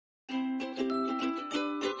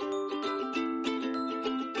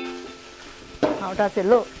How does it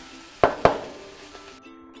look?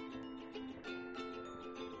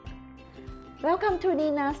 Welcome to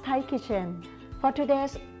Neena's Thai Kitchen. For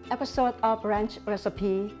today's episode of brunch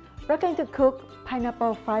recipe, we're going to cook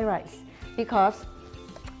pineapple fried rice because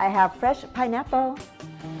I have fresh pineapple.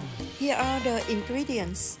 Here are the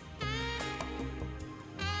ingredients.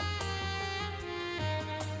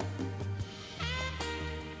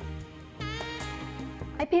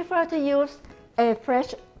 I prefer to use a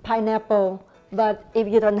fresh pineapple, but if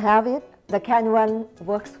you don't have it, the canned one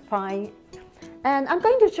works fine. And I'm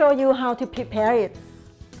going to show you how to prepare it.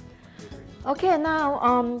 Okay,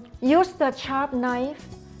 now use the sharp knife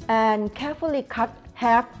and carefully cut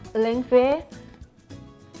half lengthwise.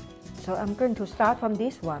 So I'm going to start from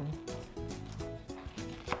this one.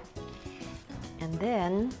 And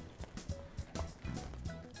then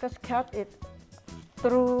just cut it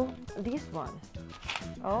through this one.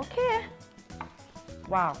 Okay.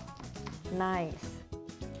 Wow, nice.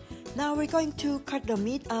 Now we're going to cut the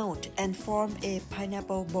meat out and form a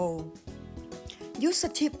pineapple bowl. Use the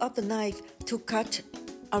tip of the knife to cut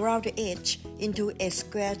around the edge into a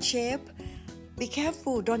square shape. Be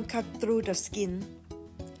careful, don't cut through the skin.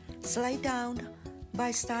 Slide down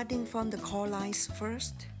by starting from the core lines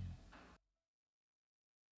first.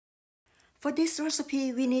 For this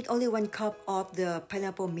recipe, we need only 1 cup of the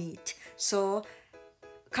pineapple meat, so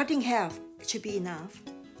cutting half should be enough.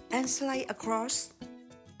 And slide across.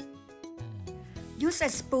 Use a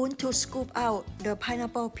spoon to scoop out the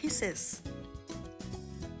pineapple pieces.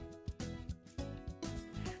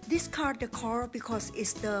 Discard the core because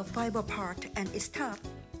it's the fiber part and it's tough.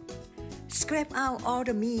 Scrape out all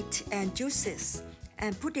the meat and juices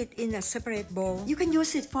and put it in a separate bowl. You can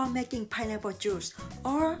use it for making pineapple juice,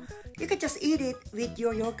 or you can just eat it with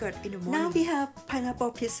your yogurt in the morning. Now we have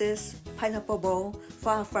pineapple pieces, pineapple bowl for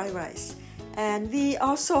our fried rice. And we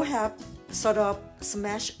also have sort of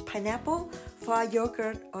smashed pineapple for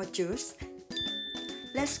yogurt or juice.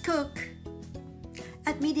 Let's cook.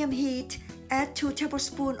 At medium heat, add 2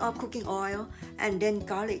 tablespoons of cooking oil and then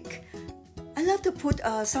garlic. I love to put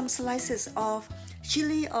some slices of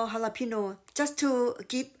chili or jalapeno just to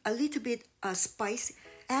give a little bit of spice.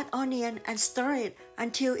 Add onion and stir it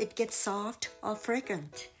until it gets soft or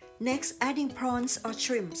fragrant. Next, adding prawns or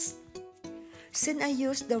shrimps. Since I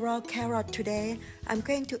used the raw carrot today, I'm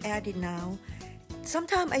going to add it now.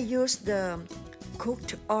 Sometimes I use the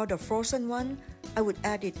cooked or the frozen one. I would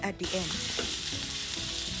add it at the end.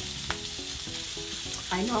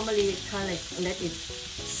 I normally kind of let it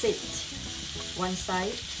sit one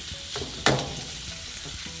side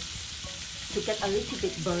to get a little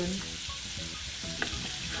bit burned.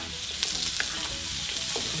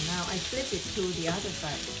 And now I flip it to the other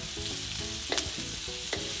side.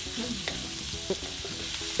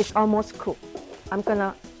 It's almost cooked. I'm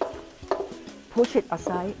gonna push it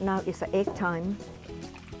aside. Now it's the egg time.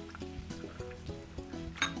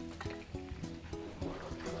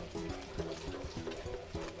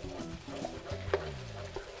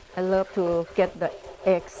 I love to get the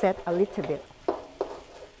egg set a little bit.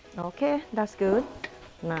 Okay, that's good.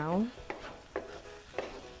 Now,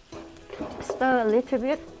 stir a little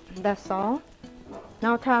bit, that's all.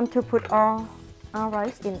 Now time to put all our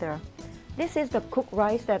rice in there. This is the cooked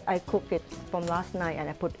rice that I cooked it from last night and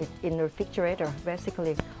I put it in the refrigerator.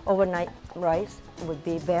 Basically, overnight rice would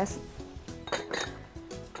be best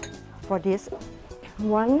for this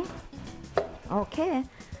one. Okay.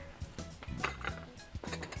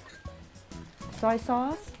 Soy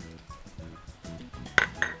sauce,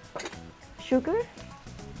 sugar,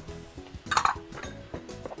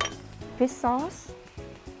 fish sauce,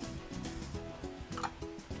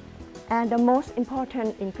 and the most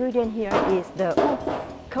important ingredient here is the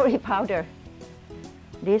curry powder.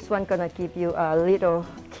 This one gonna give you a little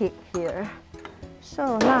kick here.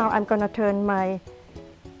 So now I'm gonna turn my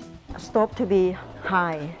stove to be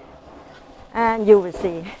high, and you will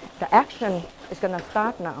see the action is gonna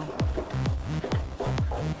start now.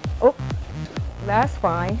 Oh, that's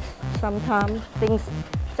fine. Sometimes things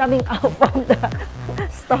jumping out from the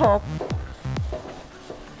stove.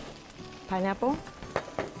 Pineapple,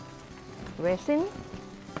 raisin,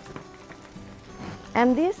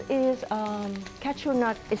 and this is cashew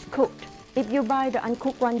nut is cooked. If you buy the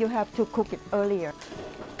uncooked one, you have to cook it earlier.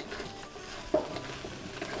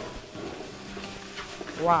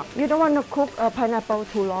 Wow, you don't want to cook a pineapple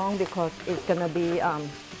too long because it's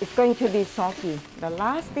going to be soggy. The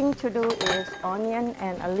last thing to do is onion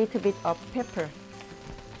and a little bit of pepper.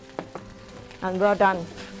 And well done.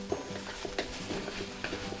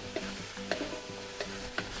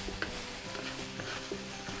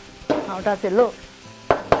 How does it look?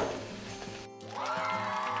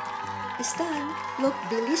 It's done. Look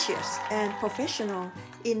delicious and professional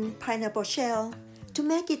in pineapple shell. To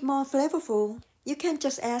make it more flavorful, you can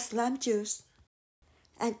just add lime juice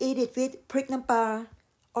and eat it with prickly pear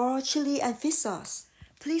or chili and fish sauce.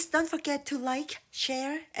 Please don't forget to like,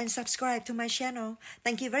 share, and subscribe to my channel.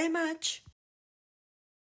 Thank you very much.